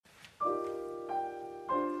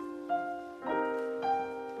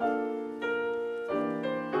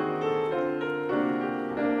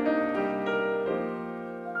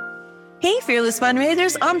Hey, fearless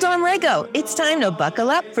fundraisers, I'm Dawn Lego. It's time to buckle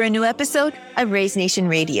up for a new episode of Raise Nation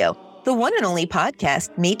Radio, the one and only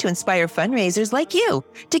podcast made to inspire fundraisers like you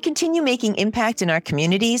to continue making impact in our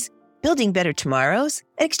communities, building better tomorrows,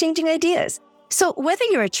 and exchanging ideas. So whether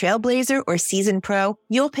you're a trailblazer or seasoned pro,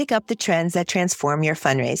 you'll pick up the trends that transform your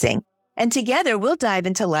fundraising. And together, we'll dive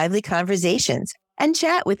into lively conversations and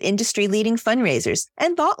chat with industry-leading fundraisers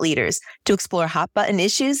and thought leaders to explore hot-button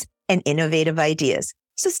issues and innovative ideas.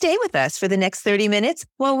 So stay with us for the next 30 minutes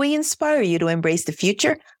while we inspire you to embrace the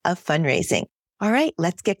future of fundraising. All right,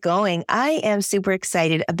 let's get going. I am super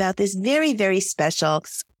excited about this very, very special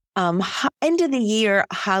end of the year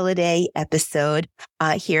holiday episode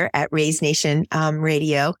here at Raise Nation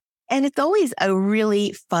Radio. And it's always a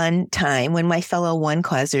really fun time when my fellow One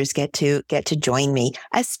Causers get to join me,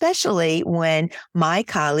 especially when my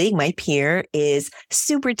colleague, my peer, is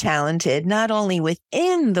super talented, not only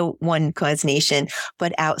within the One Cause Nation,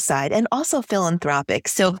 but outside and also philanthropic.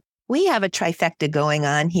 So we have a trifecta going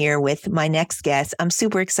on here with my next guest. I'm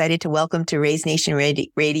super excited to welcome to Raise Nation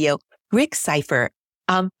Radio, Rick Seifer.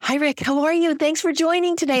 Hi, Rick. How are you? Thanks for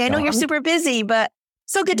joining today. I know you're super busy, but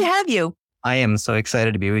so good to have you. I am so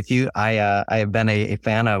excited to be with you. I have been a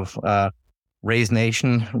fan of Raise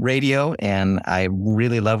Nation Radio, and I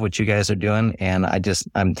really love what you guys are doing. And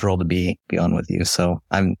I'm thrilled to be on with you. So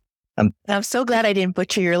I'm so glad I didn't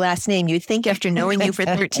butcher your last name. You'd think after knowing you for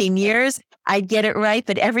 13 years, I'd get it right.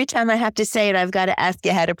 But every time I have to say it, I've got to ask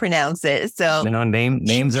you how to pronounce it. So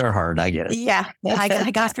names are hard. I get it. Yeah, I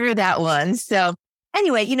got through that one. So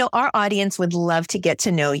anyway, our audience would love to get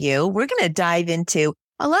to know you. We're going to dive into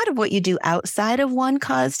a lot of what you do outside of One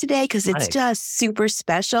Cause today, because it's just super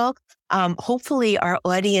special. Hopefully our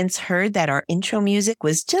audience heard that our intro music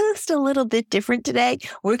was just a little bit different today.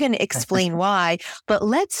 We're going to explain why, but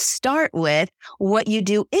let's start with what you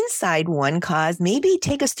do inside One Cause. Maybe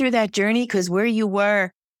take us through that journey, because where you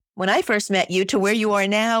were when I first met you to where you are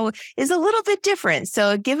now is a little bit different.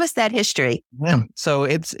 So give us that history. Yeah. So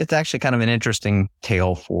it's actually kind of an interesting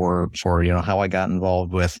tale for how I got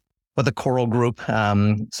involved with a choral group.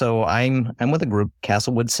 So I'm with a group,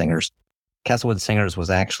 Castlewood Singers. Castlewood Singers was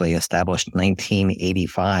actually established in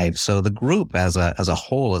 1985. So the group as a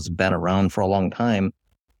whole has been around for a long time.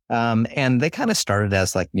 And they kind of started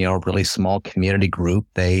as a really small community group.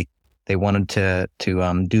 They wanted to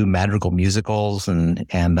do madrigal musicals and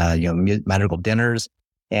madrigal dinners.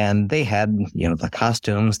 And they had, the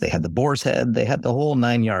costumes, they had the boar's head, they had the whole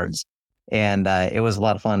 9 yards. And it was a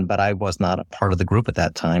lot of fun, but I was not a part of the group at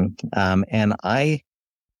that time. And I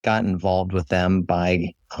got involved with them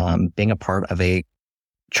by being a part of a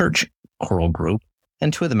church choral group.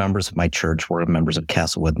 And two of the members of my church were members of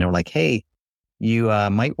Castlewood. And they were like, hey, you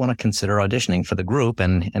might want to consider auditioning for the group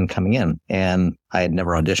and coming in. And I had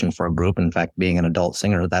never auditioned for a group. In fact, being an adult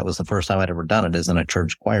singer, that was the first time I'd ever done it, is in a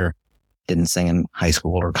church choir. Didn't sing in high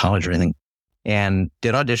school or college or anything. And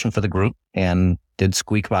did audition for the group and did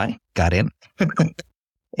squeak by, got in.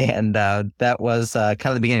 And that was kind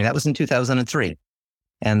of the beginning. That was in 2003.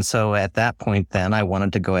 And so at that point, then I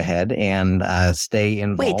wanted to go ahead and stay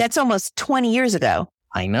involved. Wait, that's almost 20 years ago.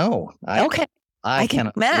 I know. Okay. I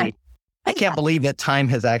can't believe that time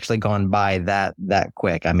has actually gone by that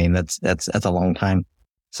quick. I mean, that's a long time.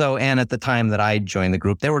 So, and at the time that I joined the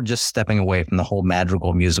group, they were just stepping away from the whole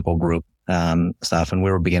madrigal musical group stuff. And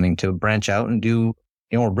we were beginning to branch out and do,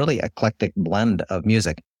 a really eclectic blend of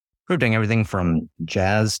music. We were doing everything from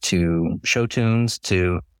jazz to show tunes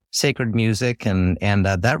to sacred music. And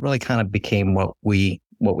that really kind of became what we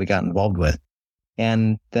got involved with.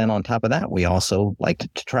 And then on top of that, we also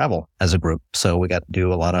liked to travel as a group. So we got to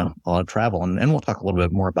do a lot of travel, and we'll talk a little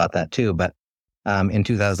bit more about that too. But in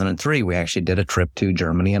 2003, we actually did a trip to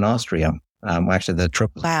Germany and Austria. Actually, the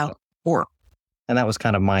trip was 4, and that was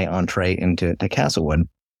kind of my entree into Castlewood.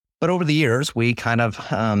 But over the years, we kind of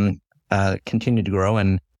continued to grow.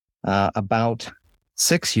 And about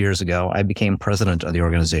 6 years ago, I became president of the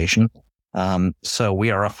organization. So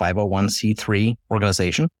we are a 501c3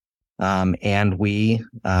 organization. And we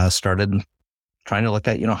started trying to look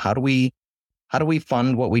at, how do we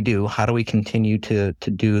fund what we do? How do we continue to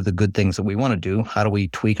do the good things that we want to do? How do we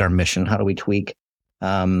tweak our mission? How do we tweak,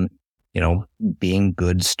 being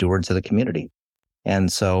good stewards of the community?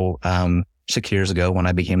 And so 6 years ago, when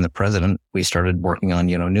I became the president, we started working on,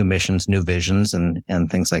 new missions, new visions,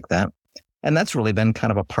 and things like that. And that's really been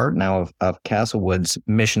kind of a part now of Castlewood's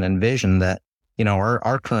mission and vision that,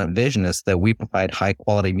 our current vision is that we provide high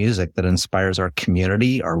quality music that inspires our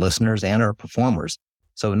community, our listeners, and our performers.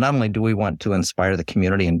 So not only do we want to inspire the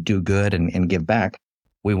community and do good and give back,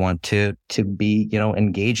 we want to be,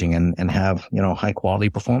 engaging and have, high quality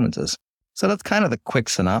performances. So that's kind of the quick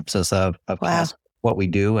synopsis of Wow. what we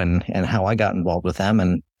do and how I got involved with them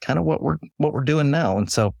and kind of what we're doing now.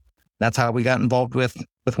 And so that's how we got involved with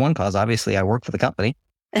One Cause. Obviously, I work for the company.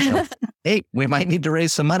 So, hey, we might need to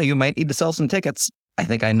raise some money. You might need to sell some tickets. I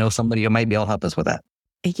think I know somebody who might be able to help us with that.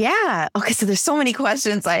 Yeah. Okay. So there's so many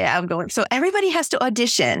questions I have going. So everybody has to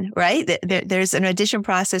audition, right? There's an audition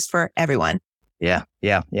process for everyone. Yeah.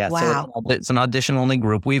 Wow. So it's an audition only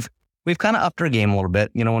group. We've kind of upped our game a little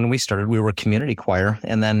bit. When we started, we were a community choir,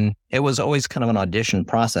 and then it was always kind of an audition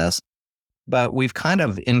process. But we've kind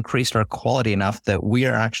of increased our quality enough that we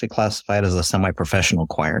are actually classified as a semi-professional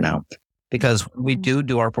choir now, because we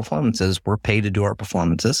do our performances. We're paid to do our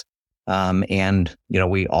performances. And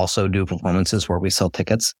we also do performances where we sell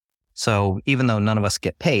tickets. So even though none of us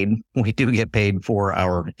get paid, we do get paid for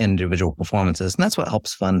our individual performances. And that's what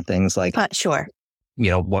helps fund things like, Sure.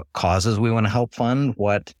 What causes we want to help fund,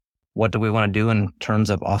 what do we want to do in terms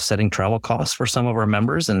of offsetting travel costs for some of our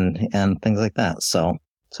members and things like that. So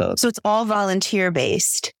it's all volunteer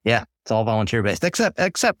based. Yeah, it's all volunteer based,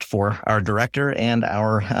 except for our director and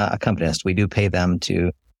our accompanist. We do pay them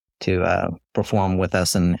to perform with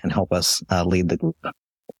us and help us lead the group.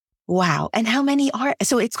 Wow. And how many are,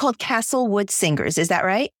 so it's called Castlewood Singers. Is that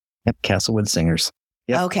right? Yep. Castlewood Singers.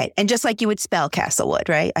 Yep. Okay. And just like you would spell Castlewood,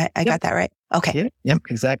 right? I got that right. Okay. Yep.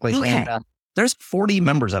 Exactly. Okay. And there's 40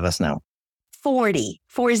 members of us now. 40.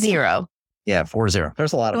 Yeah. 40.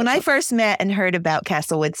 There's a lot of When us. I first met and heard about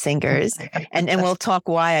Castlewood Singers, and we'll talk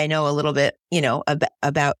why I know a little bit,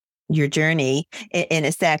 about your journey in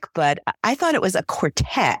a sec, but I thought it was a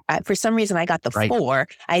quartet. For some reason, I got the 4.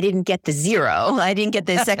 I didn't get the 0. I didn't get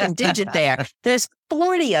the second digit there. There's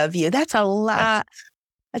 40 of you. That's a lot.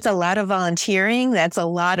 That's a lot of volunteering. That's a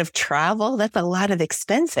lot of travel. That's a lot of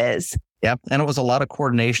expenses. Yep. And it was a lot of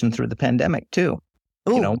coordination through the pandemic too.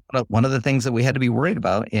 Ooh. One of the things that we had to be worried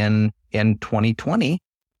about in 2020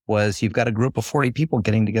 was you've got a group of 40 people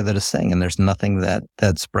getting together to sing, and there's nothing that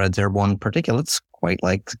spreads airborne particulates quite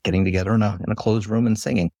like getting together in a closed room and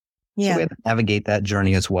singing. Yeah. So we had to navigate that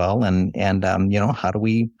journey as well. And how do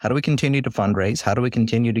we continue to fundraise? How do we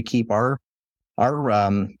continue to keep our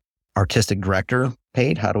artistic director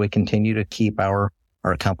paid? How do we continue to keep our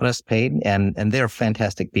accompanist paid? And they're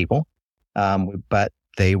fantastic people. But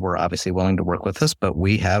they were obviously willing to work with us, but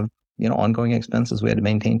we have, ongoing expenses we had to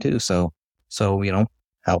maintain too. So,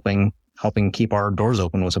 helping keep our doors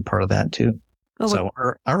open was a part of that too. So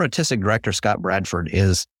our artistic director, Scott Bradford,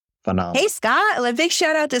 is phenomenal. Hey, Scott, a big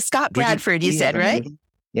shout out to Scott Bradford, you said, right?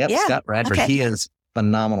 Yep. Yeah. Scott Bradford. Okay. He is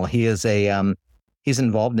phenomenal. He is he's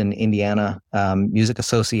involved in Indiana Music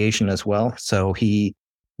Association as well. So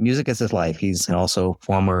music is his life. He's also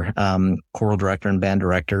former choral director and band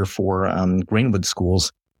director for Greenwood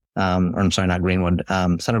schools. I'm sorry, not Greenwood,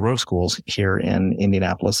 Center Grove schools here in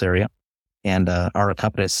Indianapolis area. And our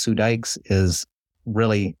accompanist, Sue Dykes, is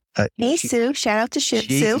really... Sue. Shout out to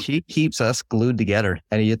Sue. She keeps us glued together.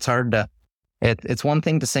 And it's hard to... It's one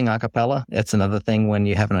thing to sing a cappella. It's another thing when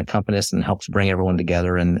you have an accompanist and helps bring everyone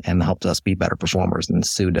together and helps us be better performers. And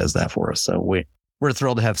Sue does that for us. So we're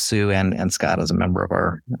thrilled to have Sue and Scott as a member of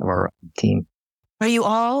our team. Are you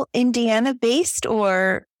all Indiana based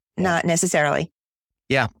or not necessarily?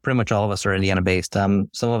 Yeah, pretty much all of us are Indiana based. Some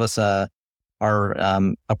of us are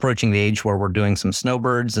approaching the age where we're doing some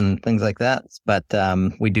snowbirds and things like that. But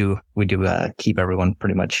we do keep everyone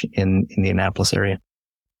pretty much in the Indianapolis area.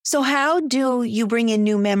 So how do you bring in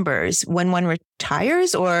new members when one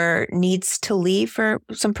retires or needs to leave for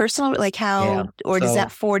some personal, does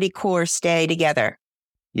that 40 core stay together?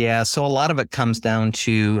 Yeah. So a lot of it comes down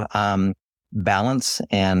to balance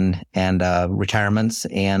and retirements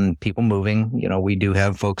and people moving. We do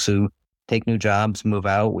have folks who take new jobs, move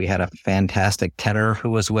out. We had a fantastic tenor who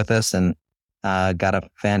was with us and got a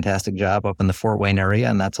fantastic job up in the Fort Wayne area,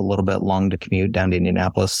 and that's a little bit long to commute down to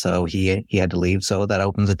Indianapolis. So he had to leave. So that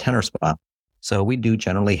opens a tenor spot. So we do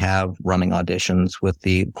generally have running auditions with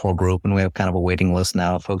the core group, and we have kind of a waiting list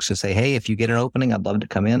now of folks who say, hey, if you get an opening, I'd love to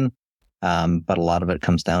come in. But a lot of it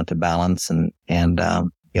comes down to balance and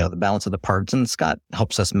the balance of the parts. And Scott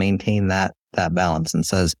helps us maintain that balance and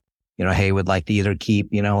says, hey, we'd like to either keep,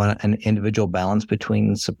 an individual balance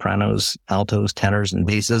between sopranos, altos, tenors, and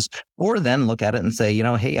basses, or then look at it and say,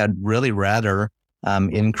 hey, I'd really rather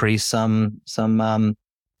increase some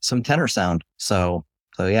tenor sound. So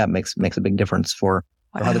yeah, it makes a big difference for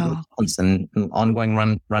how the balance and ongoing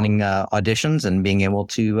running auditions and being able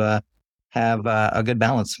to have a good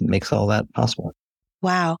balance makes all that possible.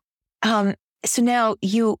 Wow. So now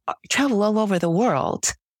you travel all over the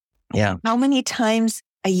world. Yeah. How many times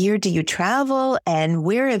a year do you travel, and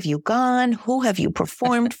where have you gone? Who have you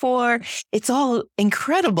performed for? It's all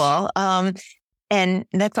incredible. And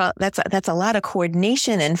that's a lot of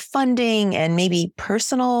coordination and funding and maybe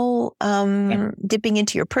personal, dipping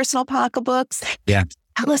into your personal pocketbooks. Yeah.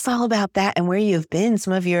 Tell us all about that and where you've been.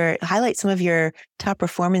 Highlight some of your top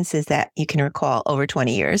performances that you can recall over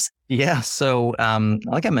 20 years. Yeah. So,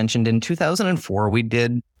 like I mentioned, in 2004, we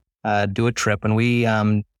did do a trip, and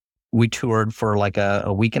we toured for like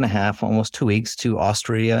a week and a half, almost 2 weeks, to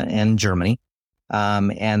Austria and Germany.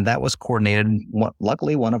 And that was coordinated.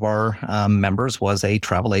 Luckily, one of our members was a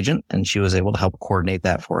travel agent, and she was able to help coordinate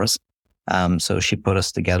that for us. So she put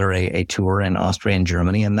us together a tour in Austria and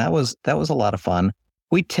Germany, and that was a lot of fun.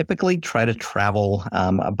 We typically try to travel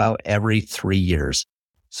about every 3 years.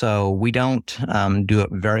 So we don't do it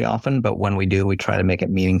very often, but when we do, we try to make it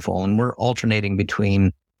meaningful. And we're alternating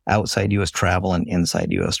between outside U.S. travel and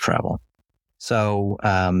inside U.S. travel. So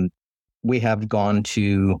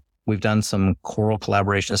we've done some choral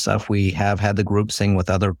collaboration stuff. We have had the group sing with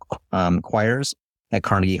other choirs at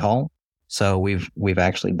Carnegie Hall. So we've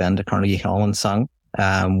actually been to Carnegie Hall and sung.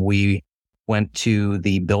 We went to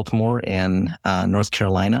the Biltmore in North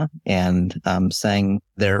Carolina and sang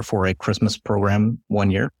there for a Christmas program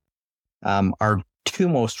one year. Our two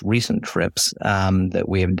most recent trips that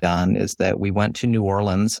we have done is that we went to New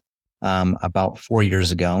Orleans about 4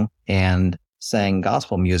 years ago and sang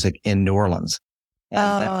gospel music in New Orleans.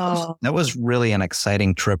 And that was really an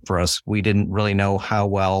exciting trip for us. We didn't really know how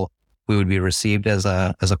well we would be received as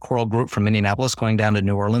a choral group from Indianapolis going down to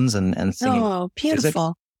New Orleans and singing. Oh, beautiful.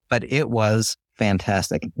 Music. But it was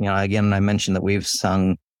fantastic. Again, I mentioned that we've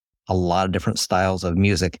sung a lot of different styles of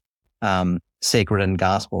music. Sacred and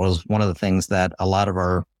gospel is one of the things that a lot of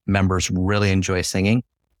our members really enjoy singing.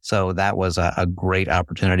 So that was a great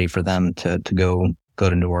opportunity for them to go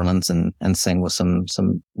to New Orleans and sing with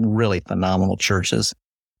some really phenomenal churches.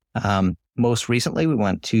 Most recently, we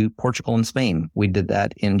went to Portugal and Spain. We did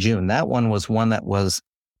that in June. That one that was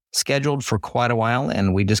scheduled for quite a while,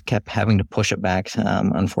 and we just kept having to push it back,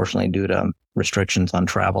 unfortunately, due to restrictions on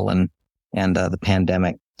travel and the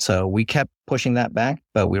pandemic. So we kept pushing that back,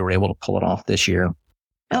 but we were able to pull it off this year.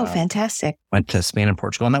 Oh, fantastic. Went to Spain and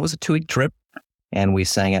Portugal, and that was a 2-week trip, and we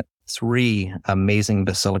sang at 3 amazing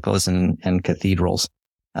basilicas and cathedrals.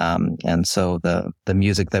 And so the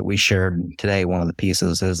music that we shared today, one of the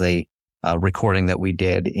pieces is a recording that we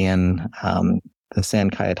did in the San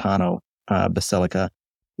Cayetano Basilica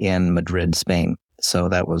in Madrid, Spain. So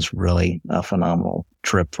that was really a phenomenal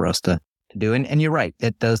trip for us to do. And you're right,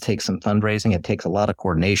 it does take some fundraising. It takes a lot of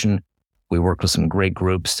coordination. We worked with some great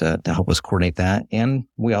groups to help us coordinate that. And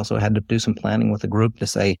we also had to do some planning with the group to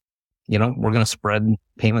say, we're going to spread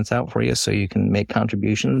payments out for you so you can make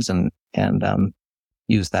contributions and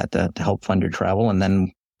use that to help fund your travel. And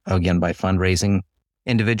then again, by fundraising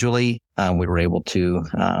individually, we were able to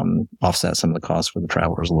offset some of the costs for the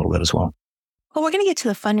travelers a little bit as well. Well, we're going to get to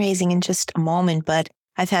the fundraising in just a moment, but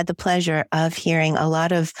I've had the pleasure of hearing a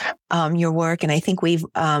lot of your work, and I think we've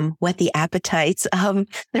whet the appetites of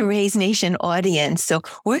the Raise Nation audience. So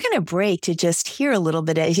we're going to break to just hear a little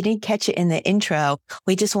bit. If you didn't catch it in the intro,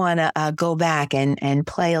 we just want to go back and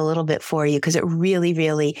play a little bit for you because it really,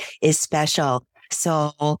 really is special.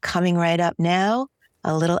 So coming right up now,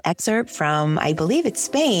 a little excerpt from, I believe it's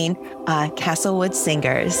Spain, Castlewood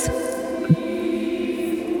Singers.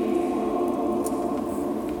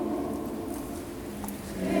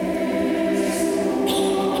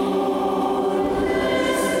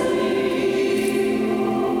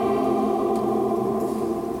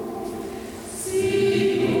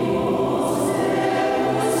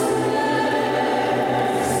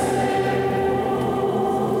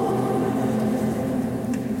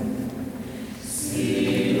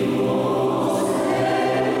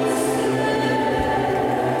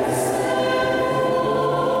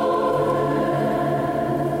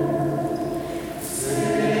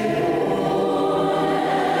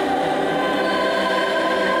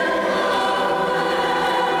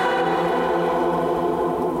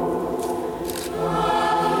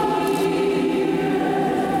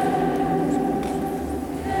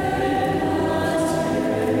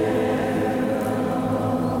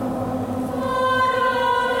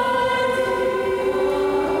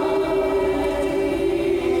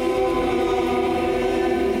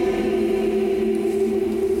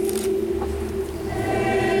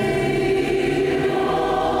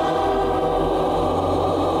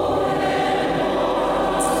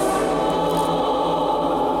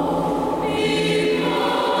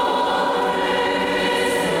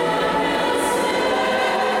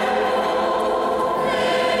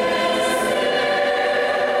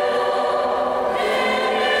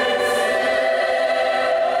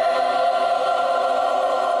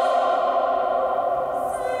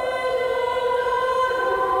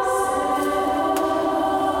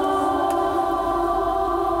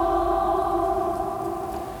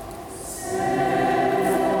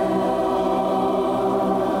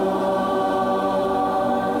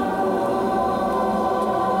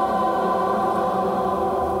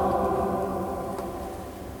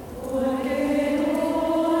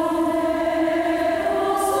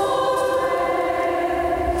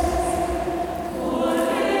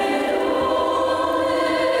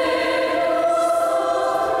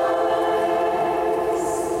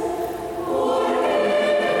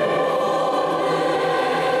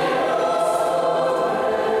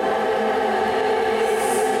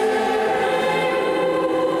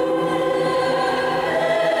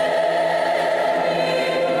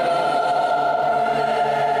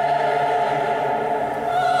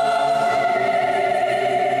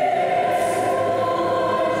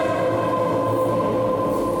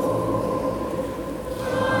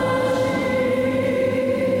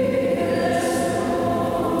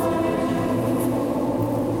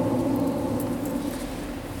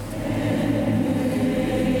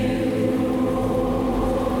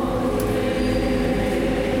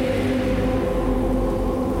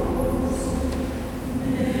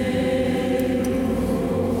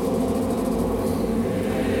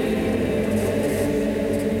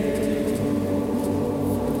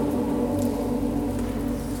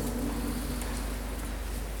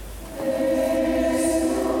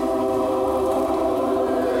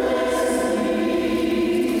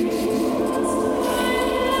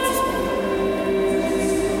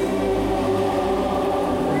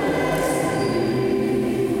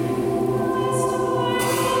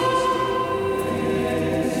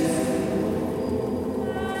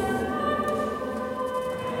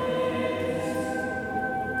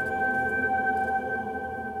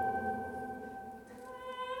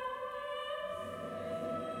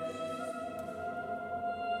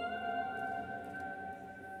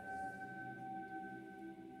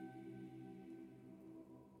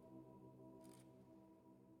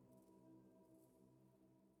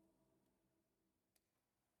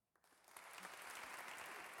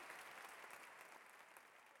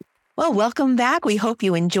 Well, welcome back. We hope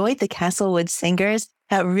you enjoyed the Castlewood Singers.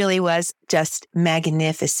 That really was just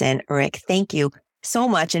magnificent, Rick. Thank you so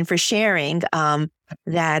much, and for sharing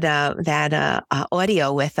that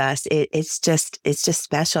audio with us. It's just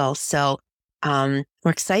special. So we're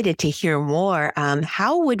excited to hear more.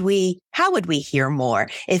 How would we hear more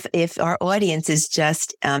if our audience is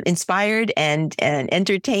just inspired and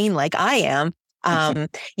entertained like I am?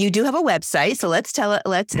 You do have a website, so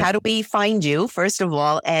how do we find you, first of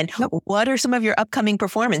all, and what are some of your upcoming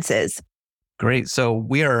performances? Great. So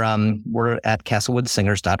we're at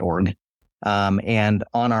castlewoodSingers.org. And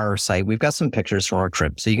on our site, we've got some pictures from our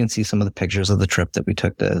trip. So you can see some of the pictures of the trip that we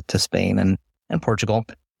took to Spain and Portugal.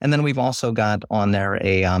 And then we've also got on there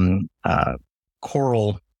a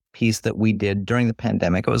choral piece that we did during the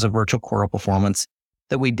pandemic. It was a virtual choral performance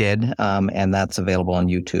that we did, and that's available on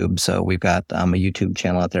YouTube. So we've got a YouTube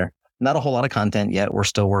channel out there. Not a whole lot of content yet. We're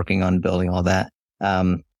still working on building all that.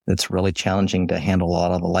 It's really challenging to handle a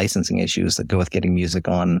lot of the licensing issues that go with getting music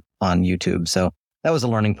on YouTube. So that was a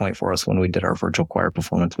learning point for us when we did our virtual choir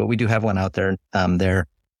performance. But we do have one out there,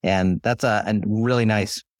 and that's a really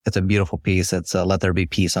nice. It's a beautiful piece. It's "Let There Be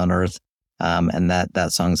Peace on Earth," and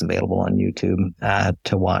that song's available on YouTube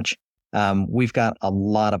to watch. We've got a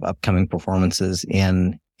lot of upcoming performances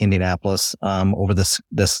in Indianapolis over this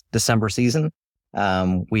December season.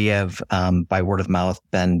 We have, by word of mouth,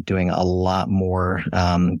 been doing a lot more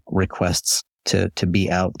requests to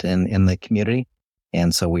be out in the community.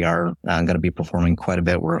 And so we are going to be performing quite a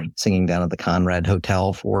bit. We're singing down at the Conrad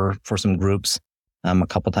Hotel for some groups a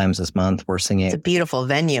couple times this month. We're singing. It's a beautiful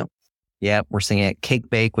venue. Yeah, we're singing at Cake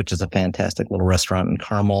Bake, which is a fantastic little restaurant in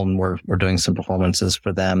Carmel, and we're doing some performances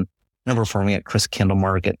for them. And we're performing at Chris Kindle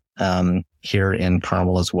Market here in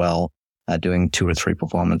Carmel as well, doing 2 or 3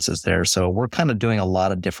 performances there. So we're kind of doing a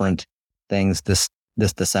lot of different things this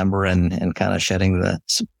December and kind of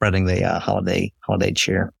spreading the holiday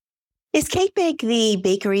cheer. Is Cake Bake the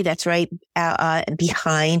bakery that's right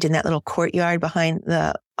behind in that little courtyard behind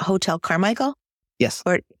the Hotel Carmichael? Yes.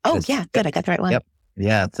 Yeah, good. I got the right one. Yep.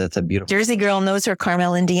 Yeah, it's a beautiful. Jersey girl knows her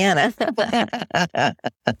Carmel, Indiana.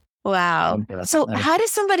 Wow. So how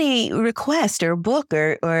does somebody request or book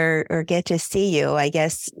or get to see you? I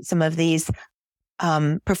guess some of these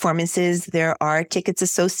performances, there are tickets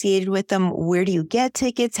associated with them. Where do you get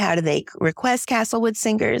tickets? How do they request Castlewood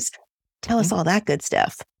Singers? Tell us all that good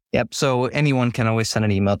stuff. Yep. So anyone can always send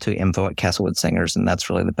an email to info@Castlewood Singers, and that's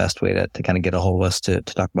really the best way to kind of get a hold of us to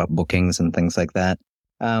talk about bookings and things like that.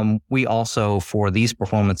 We also, for these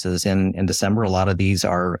performances in December, a lot of these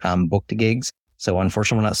are booked gigs. So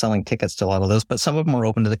unfortunately, we're not selling tickets to a lot of those, but some of them are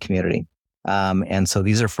open to the community. And so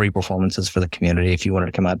these are free performances for the community if you wanted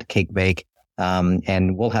to come out to Cake Bake.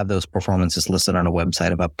 And we'll have those performances listed on a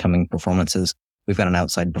website of upcoming performances. We've got an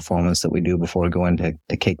outside performance that we do before we go into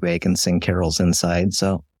Cake Bake and sing carols inside.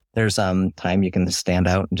 So there's time you can stand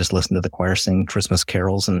out and just listen to the choir sing Christmas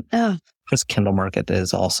carols. And Chris Kindle Market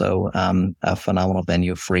is also a phenomenal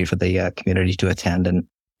venue, free for the community to attend and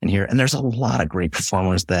hear. And there's a lot of great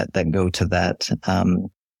performers that go to that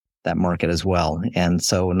market as well. And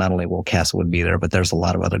so not only will Castlewood be there, but there's a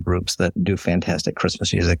lot of other groups that do fantastic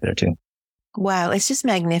Christmas music there too. Wow, it's just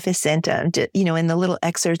magnificent. In the little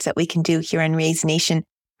excerpts that we can do here on Raise Nation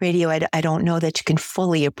Radio, I don't know that you can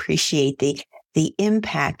fully appreciate the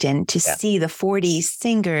impact and to see the 40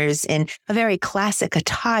 singers in a very classic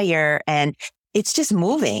attire. And it's just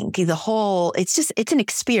moving. It's an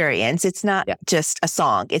experience. It's not just a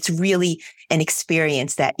song. It's really an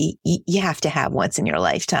experience that you have to have once in your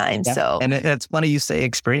lifetime. Yeah. So, and it's funny you say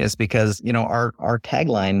experience because, our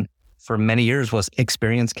tagline for many years was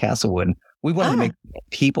Experience Castlewood. We wanted to make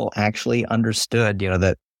people actually understood,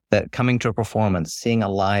 that coming to a performance, seeing a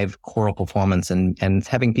live choral performance and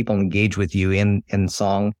having people engage with you in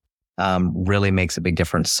song really makes a big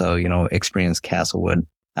difference. So, Experience Castlewood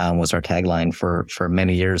was our tagline for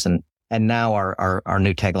many years. And now our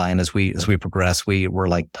new tagline as we progress, we're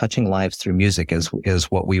like touching lives through music is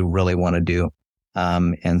what we really want to do.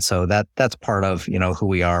 And so that's part of, who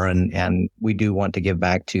we are. And we do want to give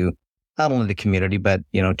back to not only the community, but,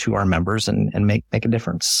 to our members and make a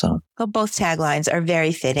difference. So both taglines are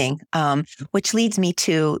very fitting, which leads me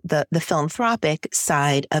to the philanthropic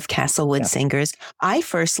side of Castlewood Singers. I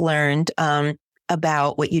first learned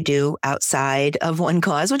about what you do outside of One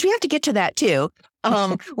Cause, which we have to get to that too,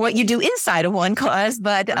 what you do inside of One Cause.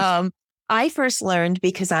 But I first learned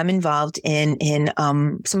because I'm involved in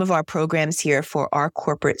some of our programs here for our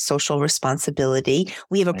corporate social responsibility.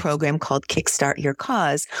 We have a program called Kickstart Your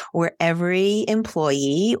Cause, where every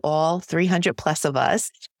employee, all 300 plus of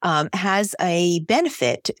us, has a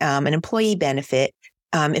benefit, an employee benefit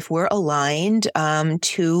if we're aligned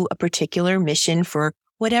to a particular mission for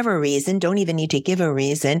whatever reason, don't even need to give a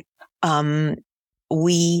reason,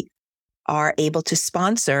 we are able to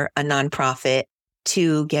sponsor a nonprofit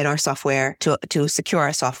to get our software, to secure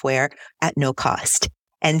our software at no cost.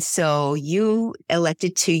 And so you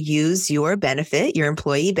elected to use your benefit, your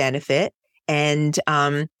employee benefit, and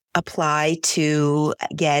apply to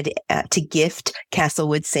gift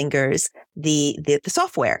Castlewood Singers the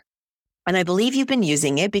software. And I believe you've been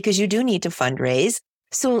using it because you do need to fundraise.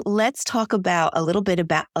 So let's talk a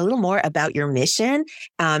little more about your mission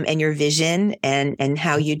and your vision and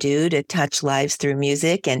how you do to touch lives through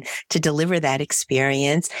music and to deliver that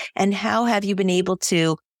experience. And how have you been able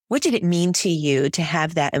to, what did it mean to you to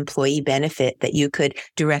have that employee benefit that you could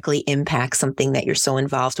directly impact something that you're so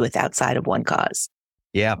involved with outside of One Cause?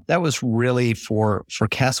 Yeah, that was really for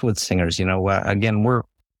Castlewood Singers. Again, we're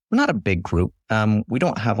not a big group. We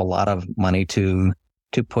don't have a lot of money to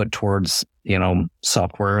put towards,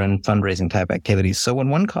 software and fundraising type activities. So when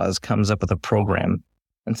One Cause comes up with a program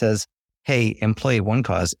and says, hey, employee One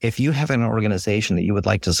Cause, if you have an organization that you would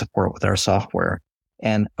like to support with our software,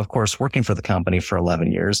 and of course, working for the company for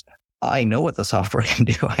 11 years, I know what the software can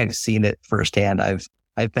do. I've seen it firsthand.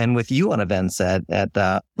 I've been with you on events at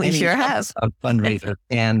we sure have a fundraiser,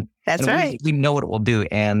 and that's right. We know what it will do.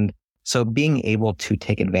 And so being able to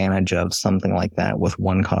take advantage of something like that with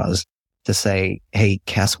One Cause to say, hey,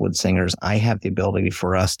 Castlewood Singers, I have the ability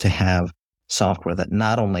for us to have software that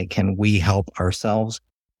not only can we help ourselves,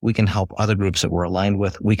 we can help other groups that we're aligned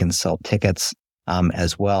with. We can sell tickets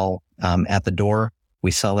as well at the door.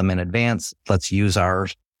 We sell them in advance. Let's use our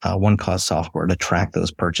One Cause software to track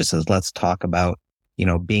those purchases. Let's talk about,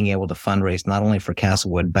 being able to fundraise not only for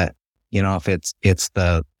Castlewood, but, if it's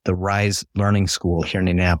the Rise Learning School here in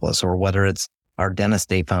Indianapolis, or whether it's our Dennis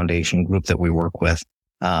Day Foundation group that we work with,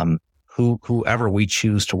 whoever we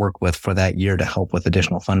choose to work with for that year to help with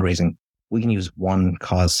additional fundraising, we can use One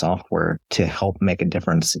Cause software to help make a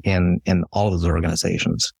difference in all of those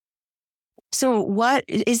organizations. So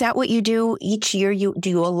is that what you do each year? Do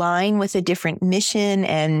you align with a different mission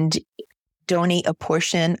and donate a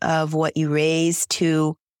portion of what you raise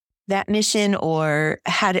to that mission, or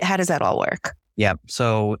how does that all work? Yeah.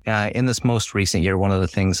 So in this most recent year, one of the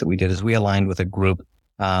things that we did is we aligned with a group,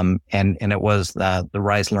 and it was the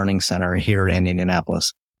Rise Learning Center here in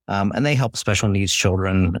Indianapolis. And they help special needs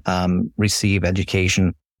children receive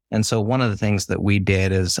education. And so one of the things that we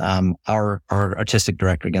did is our artistic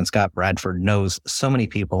director, again, Scott Bradford, knows so many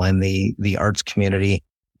people in the arts community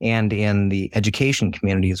and in the education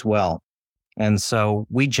community as well. And so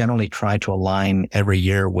we generally try to align every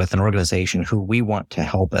year with an organization who we want to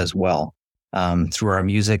help as well, through our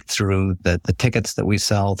music, through the tickets that we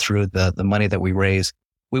sell, through the money that we raise.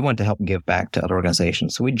 We want to help give back to other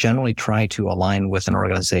organizations. So we generally try to align with an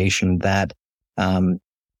organization that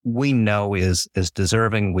we know is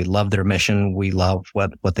deserving. We love their mission. We love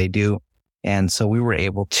what they do. And so we were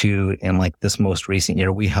able to, in like this most recent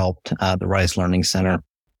year, we helped the Rise Learning Center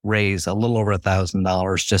raise a little over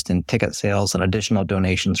 $1,000 just in ticket sales and additional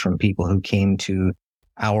donations from people who came to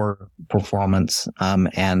our performance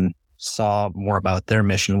and saw more about their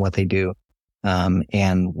mission, what they do,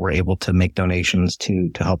 and were able to make donations to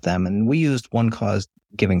help them. And we used One Cause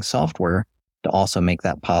giving software to also make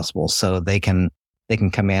that possible. So they can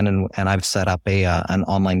come in and I've set up an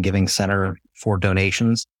online giving center for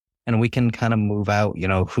donations, and we can kind of move out,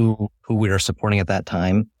 who we are supporting at that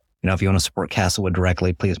time. If you want to support Castlewood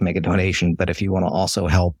directly, please make a donation. But if you want to also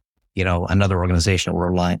help, another organization that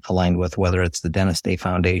we're aligned with, whether it's the Dennis Day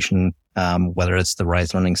Foundation, whether it's the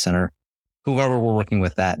Rise Learning Center, whoever we're working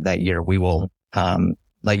with that year, we will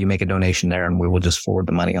let you make a donation there, and we will just forward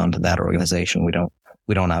the money onto that organization.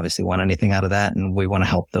 We don't obviously want anything out of that, and we want to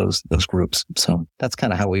help those groups. So that's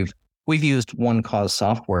kind of how we've used One Cause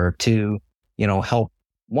software to, help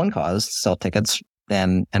One Cause sell tickets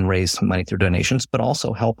and raise money through donations, but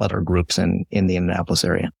also help other groups in the Indianapolis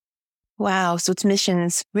area. Wow. So it's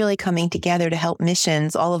missions really coming together to help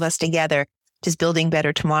missions, all of us together, just building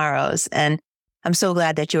better tomorrows. And I'm so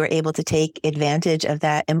glad that you were able to take advantage of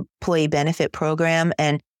that employee benefit program,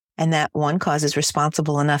 and that One Cause is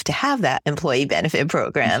responsible enough to have that employee benefit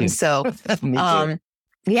program. So,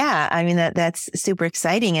 yeah, I mean, that's super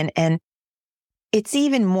exciting. And it's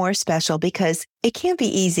even more special because it can't be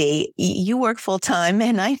easy. You work full time,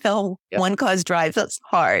 and I know One Cause drives us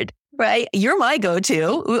hard, right? You're my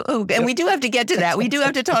go-to. And we do have to get to that. We do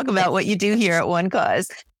have to talk about what you do here at One Cause.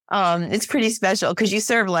 It's pretty special because you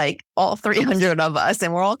serve like all 300 of us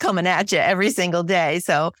and we're all coming at you every single day.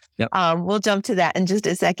 So we'll jump to that in just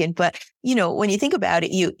a second. But, when you think about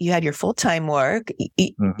it, you have your full-time work,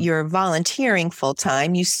 you're volunteering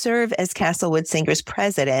full-time, you serve as Castlewood Singers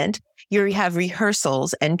president, you have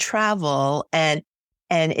rehearsals and travel, and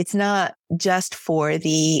it's not just for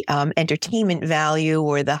the entertainment value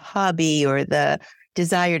or the hobby or the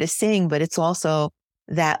desire to sing, but it's also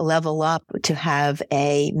that level up to have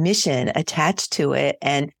a mission attached to it,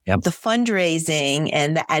 and the fundraising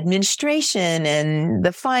and the administration and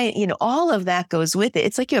the all of that goes with it.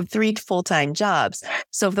 It's like you have 3 full-time jobs.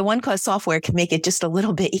 So if the OneCause software can make it just a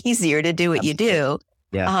little bit easier to do what you do,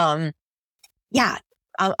 I'm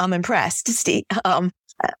impressed, Steve.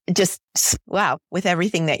 Just wow, with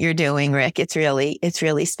everything that you're doing, Rick, it's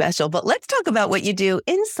really special. But let's talk about what you do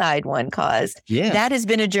inside OneCause. Yeah, that has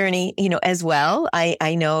been a journey, as well.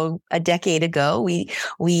 I know a decade ago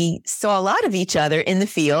we saw a lot of each other in the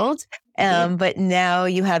field, but now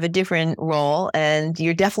you have a different role, and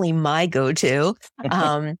you're definitely my go-to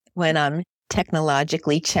when I'm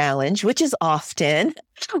technologically challenged, which is often.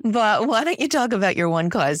 But why don't you talk about your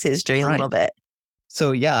OneCause history a little bit?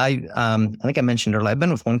 So I think I mentioned earlier, I've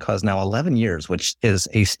been with OneCause now 11 years, which is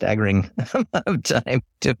a staggering amount of time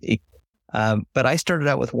to me. But I started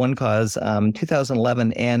out with OneCause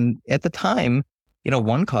 2011, and at the time,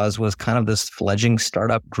 OneCause was kind of this fledgling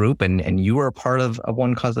startup group, and you were a part of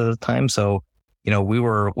OneCause at the time. So we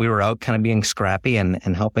were out kind of being scrappy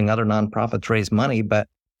and helping other nonprofits raise money. But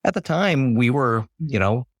at the time, we were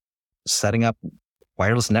setting up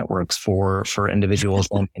wireless networks for individuals.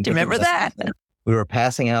 Do you remember that? We were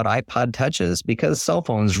passing out iPod touches because cell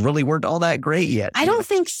phones really weren't all that great yet. I don't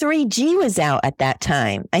think 3G was out at that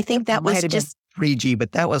time. I think that was just 3G,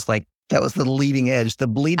 but that was the leading edge, the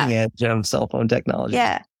bleeding edge of cell phone technology.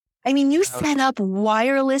 Yeah. I mean, you set up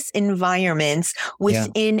wireless environments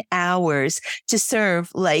within hours to serve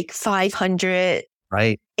like 500,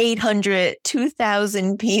 800,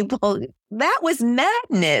 2,000 people. That was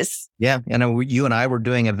madness. Yeah. You and I were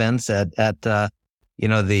doing events at the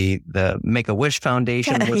Make-A-Wish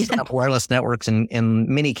Foundation with wireless networks in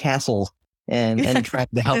mini castles and trying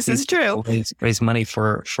to help this is true. Raise money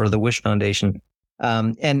for the Wish Foundation.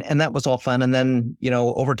 And that was all fun. And then,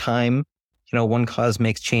 over time, OneCause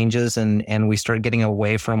makes changes and we started getting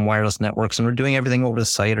away from wireless networks, and we're doing everything over the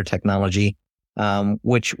cellular technology,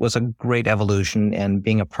 which was a great evolution. And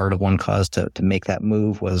being a part of OneCause to make that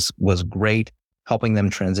move was great, helping them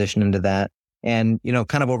transition into that. And,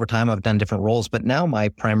 kind of over time, I've done different roles, but now my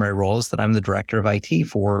primary role is that I'm the director of IT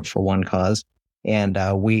for OneCause. And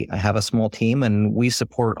I have a small team, and we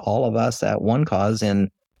support all of us at OneCause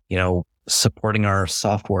in, supporting our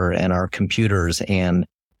software and our computers and,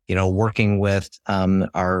 working with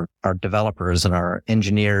our developers and our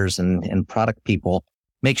engineers and product people,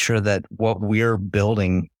 make sure that what we're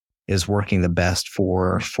building is working the best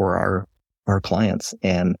for our clients.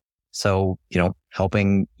 And so,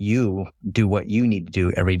 helping you do what you need to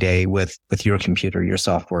do every day with your computer, your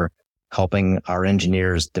software, helping our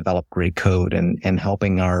engineers develop great code and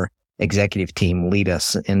helping our executive team lead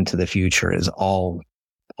us into the future is all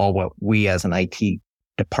what we as an IT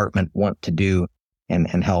department want to do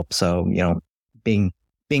and help. So, being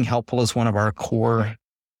helpful is one of our core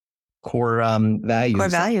values. Core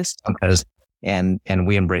values. And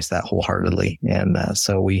we embrace that wholeheartedly. And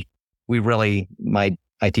so we really, my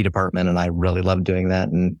IT department and I really love doing that.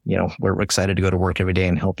 And, we're excited to go to work every day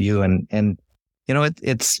and help you. And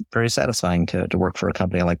it's very satisfying to work for a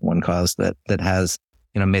company like OneCause that has,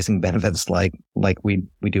 amazing benefits like we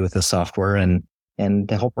do with this software and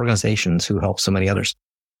to help organizations who help so many others.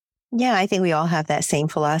 Yeah, I think we all have that same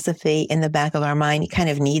philosophy in the back of our mind. You kind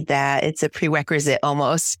of need that. It's a prerequisite,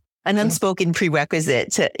 almost an unspoken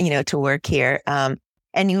prerequisite to work here.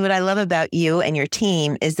 And what I love about you and your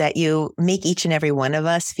team is that you make each and every one of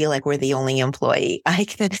us feel like we're the only employee. I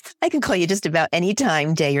can call you just about any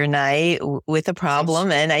time, day or night, with a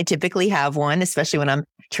problem. And I typically have one, especially when I'm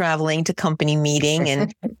traveling to company meeting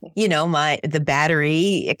and, the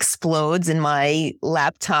battery explodes in my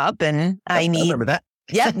laptop and I remember that.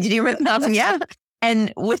 Yeah. Did you remember that? Yeah.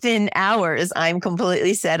 And within hours, I'm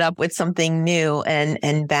completely set up with something new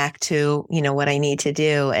and back to, what I need to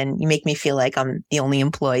do. And you make me feel like I'm the only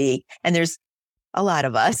employee. And there's a lot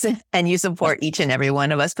of us and you support each and every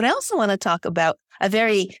one of us. But I also want to talk about a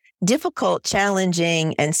very difficult,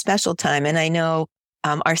 challenging and special time. And I know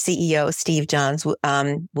our CEO, Steve Johns,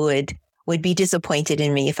 would be disappointed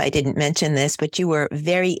in me if I didn't mention this, but you were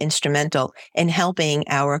very instrumental in helping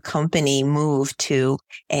our company move to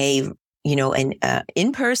a and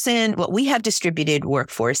in person. Well, we have distributed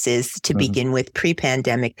workforces to begin with.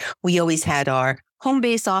 Pre-pandemic, we always had our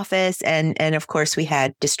home-based office, and of course we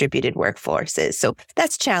had distributed workforces. So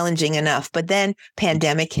that's challenging enough. But then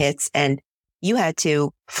pandemic hits, and you had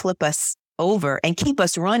to flip us over and keep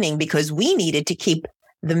us running because we needed to keep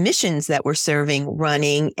the missions that we're serving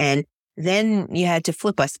running. And then you had to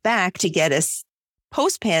flip us back to get us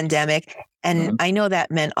post-pandemic. And I know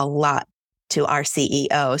that meant a lot to our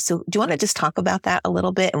CEO. So do you want to just talk about that a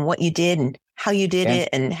little bit and what you did and how you did it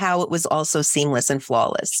and how it was also seamless and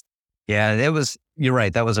flawless? Yeah, you're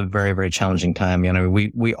right. That was a very, very challenging time.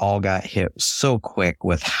 We all got hit so quick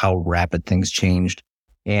with how rapid things changed.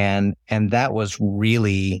 And that was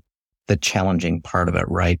really the challenging part of it,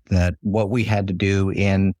 right? That what we had to do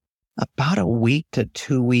in about a week to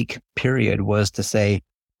 2 week period was to say,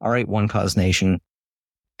 all right, One Cause Nation,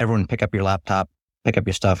 everyone pick up your laptop, pick up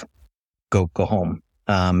your stuff, go home.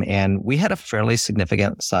 And we had a fairly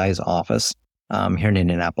significant size office here in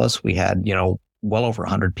Indianapolis. We had, well over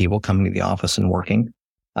 100 people coming to the office and working.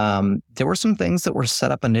 There were some things that were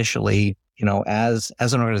set up initially, as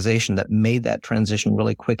an organization that made that transition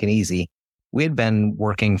really quick and easy. We had been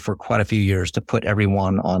working for quite a few years to put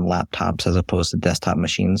everyone on laptops as opposed to desktop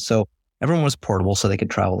machines. So everyone was portable so they could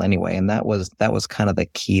travel anyway. And that was kind of the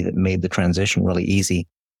key that made the transition really easy.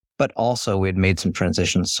 But also we had made some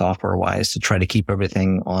transitions software wise to try to keep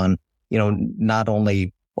everything on, not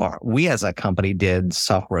only we as a company did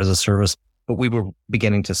software as a service, but we were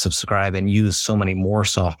beginning to subscribe and use so many more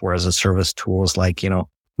software as a service tools like,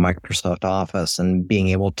 Microsoft Office and being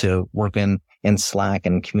able to work in Slack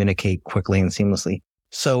and communicate quickly and seamlessly.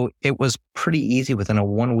 So it was pretty easy within a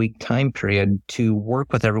 1 week time period to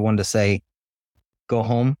work with everyone to say, go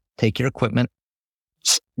home, take your equipment,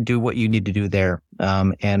 do what you need to do there.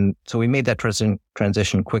 And so we made that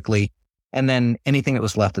transition quickly. And then anything that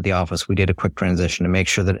was left at the office, we did a quick transition to make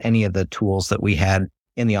sure that any of the tools that we had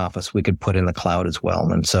in the office, we could put in the cloud as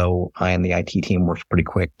well. And so I and the IT team worked pretty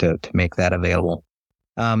quick to make that available.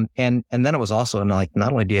 And then it was also not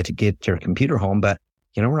only do you have to get your computer home, but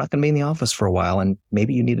we're not going to be in the office for a while, and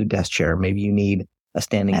maybe you need a desk chair, maybe you need a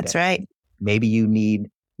standing desk. That's right. Maybe you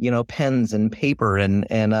need pens and paper and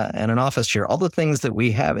an office chair, all the things that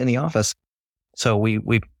we have in the office. So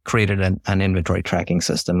we created an inventory tracking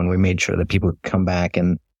system, and we made sure that people could come back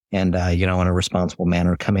and in a responsible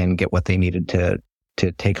manner, come in, get what they needed to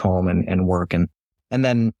take home and work, and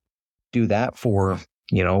then do that for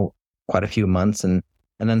quite a few months, and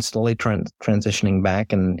then slowly transitioning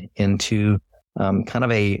back and into kind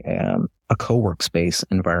of a co-work space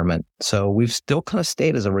environment. So we've still kind of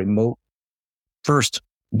stayed as a remote first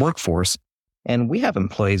workforce, and we have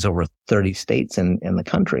employees over 30 states in the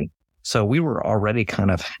country. So we were already kind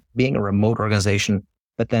of being a remote organization,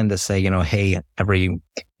 but then to say, hey, every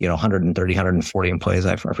 130, 140 employees,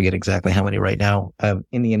 I forget exactly how many right now,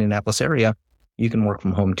 in the Indianapolis area, you can work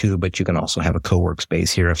from home too, but you can also have a co-work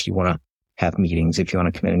space here if you want to have meetings, if you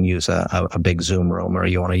want to come in and use a big Zoom room, or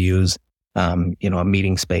you want to use a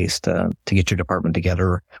meeting space to get your department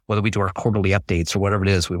together, whether we do our quarterly updates or whatever it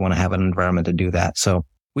is, we want to have an environment to do that. So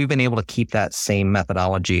we've been able to keep that same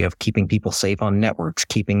methodology of keeping people safe on networks,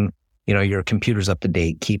 keeping your computers up to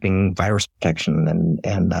date, keeping virus protection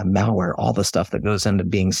and malware, all the stuff that goes into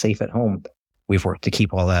being safe at home. We've worked to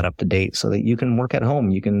keep all that up to date so that you can work at home.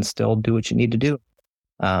 You can still do what you need to do,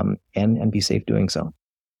 and be safe doing so.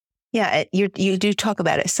 Yeah, you do talk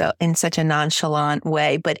about it so in such a nonchalant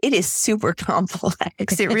way, but it is super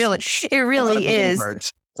complex. It really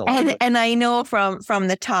is. And I know from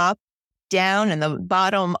the top down and the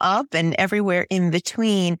bottom up and everywhere in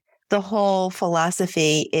between, the whole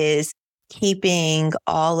philosophy is keeping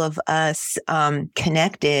all of us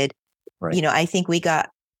connected. Right. I think we got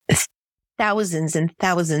thousands and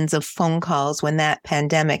thousands of phone calls when that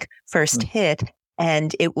pandemic first hit,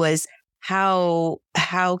 and it was, how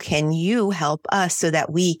can you help us so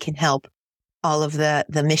that we can help all of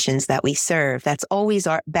the missions that we serve? That's always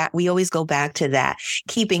we always go back to that,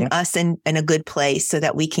 keeping us in a good place so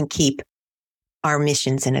that we can keep our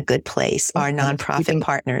missions in a good place, our nonprofit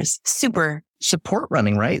partners. Super support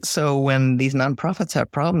running, right? So when these nonprofits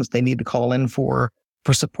have problems, they need to call in for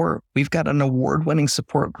support. We've got an award-winning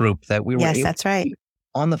support group that we were able that's right. to keep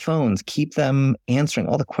on the phones, keep them answering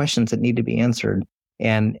all the questions that need to be answered,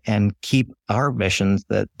 and keep our missions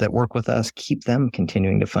that work with us, keep them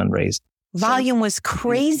continuing to fundraise. Volume was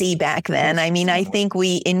crazy back then. I mean, I think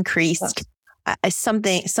we increased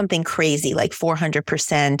something crazy, like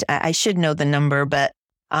 400%. I should know the number, but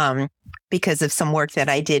because of some work that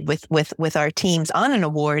I did with our teams on an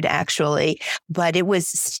award, actually. But it was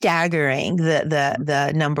staggering,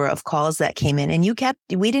 the number of calls that came in. And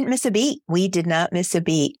we didn't miss a beat. We did not miss a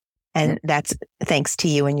beat. And that's thanks to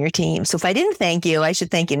you and your team. So if I didn't thank you, I should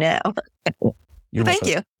thank you now. Thank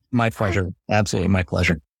you. My pleasure. Absolutely my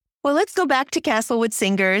pleasure. Well, let's go back to Castlewood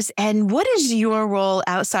Singers. And what is your role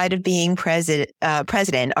outside of being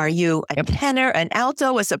president? Are you a tenor, an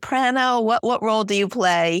alto, a soprano? What role do you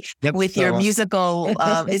play with your musical?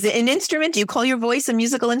 Is it an instrument? Do you call your voice a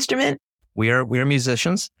musical instrument? We are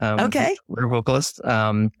musicians. Okay. We're vocalists.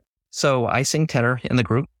 So I sing tenor in the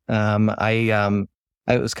group.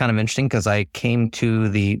 It was kind of interesting because I came to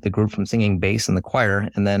the group from singing bass in the choir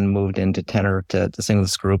and then moved into tenor to sing with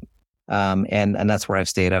this group. And that's where I've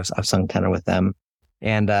stayed. I've sung tenor with them,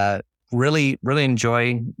 and really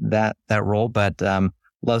enjoy that role. But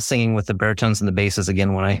love singing with the baritones and the basses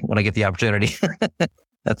again when I get the opportunity.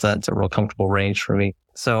 That's a real comfortable range for me.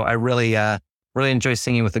 So I really enjoy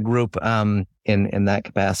singing with the group in that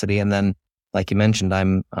capacity. And then, like you mentioned,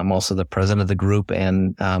 I'm also the president of the group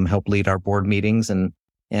and help lead our board meetings and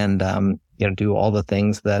do all the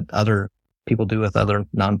things that other people do with other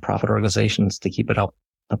nonprofit organizations to keep it up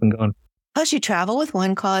and going. Plus, you travel with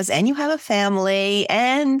one cause and you have a family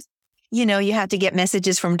and, you have to get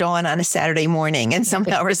messages from Dawn on a Saturday morning and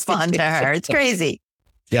somehow respond to her. It's crazy.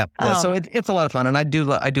 Yeah. So it's a lot of fun. And I do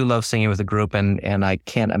love singing with a group and I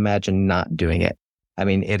can't imagine not doing it. I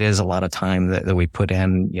mean, it is a lot of time that we put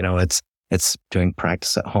in, it's doing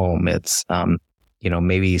practice at home. It's,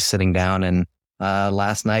 maybe sitting down and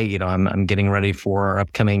last night, I'm getting ready for our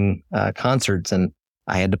upcoming concerts and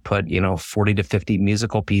I had to put, 40 to 50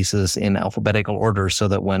 musical pieces in alphabetical order so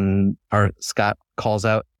that when our Scott calls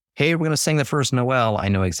out, hey, we're going to sing the first Noel, I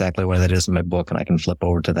know exactly where that is in my book and I can flip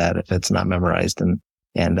over to that if it's not memorized and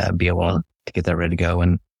be able to get that ready to go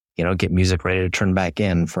and, get music ready to turn back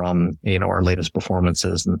in from, our latest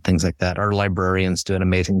performances and things like that. Our librarians do an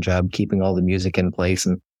amazing job keeping all the music in place.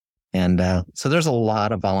 And so there's a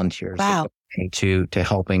lot of volunteers to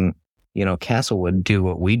helping, Castlewood do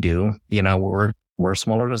what we do. We're a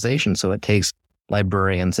small organization, so it takes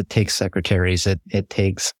librarians, it takes secretaries, it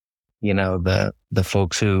takes, the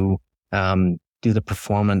folks who do the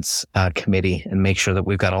performance committee and make sure that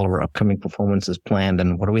we've got all of our upcoming performances planned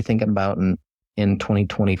and what are we thinking about in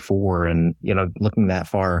 2024 and, looking that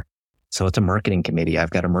far. So it's a marketing committee.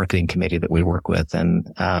 I've got a marketing committee that we work with and,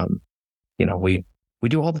 we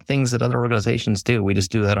do all the things that other organizations do. We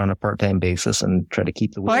just do that on a part-time basis and try to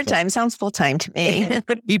keep the wheels. Part-time sounds full-time to me.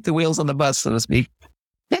 Keep the wheels on the bus, so to speak.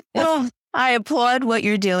 Well, I applaud what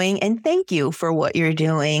you're doing and thank you for what you're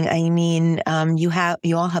doing. I mean,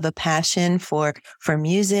 you all have a passion for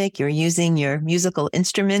music. You're using your musical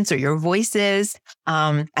instruments or your voices.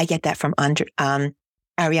 I get that from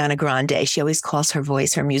Ariana Grande. She always calls her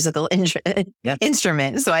voice her musical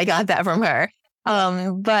instrument. So I got that from her.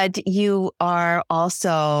 But you are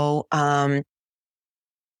also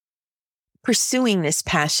pursuing this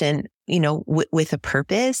passion, with a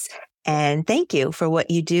purpose. And thank you for what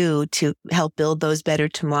you do to help build those better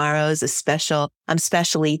tomorrows. I'm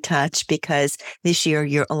specially touched because this year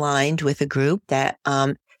you're aligned with a group that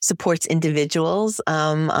supports individuals,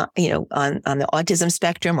 on the autism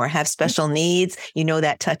spectrum or have special needs.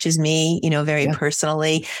 That touches me, very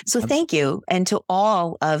personally. So thank you. And to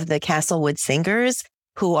all of the Castlewood Singers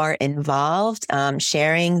who are involved,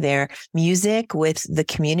 sharing their music with the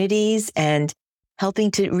communities and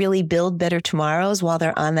helping to really build better tomorrows while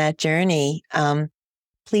they're on that journey.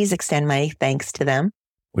 Please extend my thanks to them.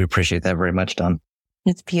 We appreciate that very much, Dawn.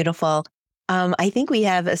 It's beautiful. I think we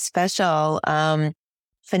have a special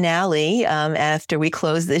finale after we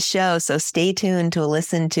close this show. So stay tuned to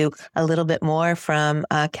listen to a little bit more from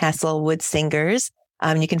Castlewood Singers.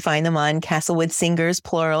 You can find them on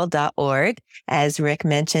castlewoodsingersplural.org, as Rick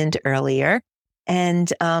mentioned earlier.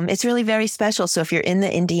 And it's really very special. So if you're in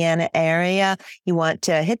the Indiana area, you want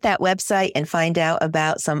to hit that website and find out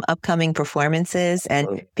about some upcoming performances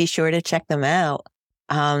and be sure to check them out.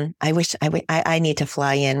 I need to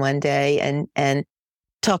fly in one day and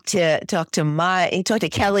talk to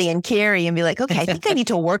Kelly and Carrie and be like, okay, I think I need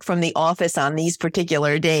to work from the office on these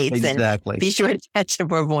particular dates. Exactly. And be sure to catch a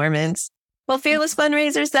performance. Well, Fearless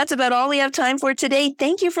Fundraisers, that's about all we have time for today.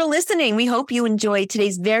 Thank you for listening. We hope you enjoyed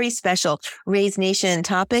today's very special Raise Nation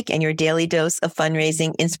topic and your daily dose of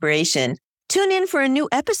fundraising inspiration. Tune in for a new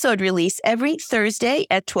episode release every Thursday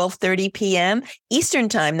at 12:30 p.m. Eastern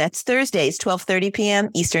Time. That's Thursdays, 12:30 p.m.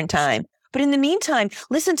 Eastern Time. But in the meantime,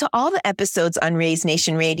 listen to all the episodes on Raise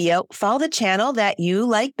Nation Radio. Follow the channel that you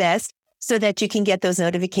like best so that you can get those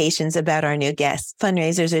notifications about our new guests.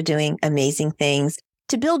 Fundraisers are doing amazing things.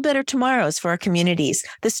 to build better tomorrows for our communities.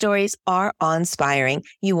 The stories are awe-inspiring.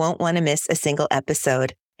 You won't want to miss a single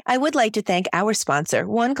episode. I would like to thank our sponsor,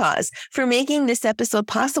 OneCause, for making this episode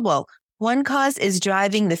possible. OneCause is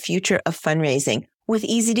driving the future of fundraising with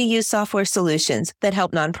easy-to-use software solutions that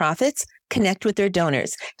help nonprofits connect with their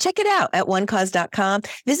donors. Check it out at onecause.com.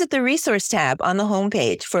 Visit the resource tab on the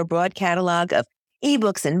homepage for a broad catalog of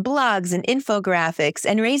ebooks and blogs and infographics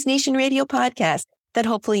and Raise Nation Radio podcasts that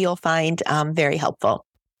hopefully you'll find very helpful.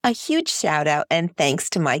 A huge shout out and thanks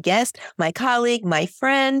to my guest, my colleague, my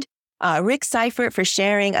friend, Rick Seifert, for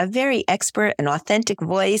sharing a very expert and authentic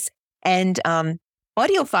voice and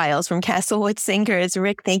audio files from Castlewood Singers.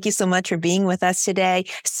 Rick, thank you so much for being with us today.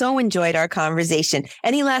 So enjoyed our conversation.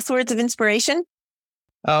 Any last words of inspiration?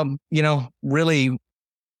 Really,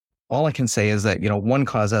 all I can say is that,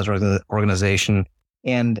 OneCause as an organization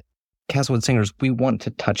and Castlewood Singers, we want to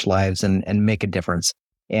touch lives and make a difference.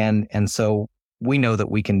 And so we know that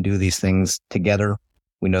we can do these things together.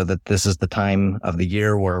 We know that this is the time of the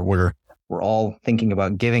year where we're all thinking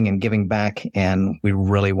about giving and giving back, and we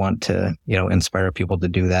really want to, inspire people to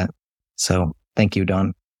do that. So thank you,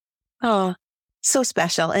 Dawn. Oh, so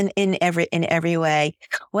special and in every way.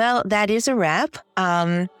 Well, that is a wrap.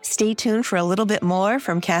 Stay tuned for a little bit more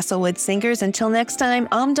from Castlewood Singers. Until next time,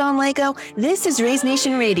 I'm Dawn Lego. This is Raise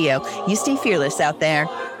Nation Radio. You stay fearless out there.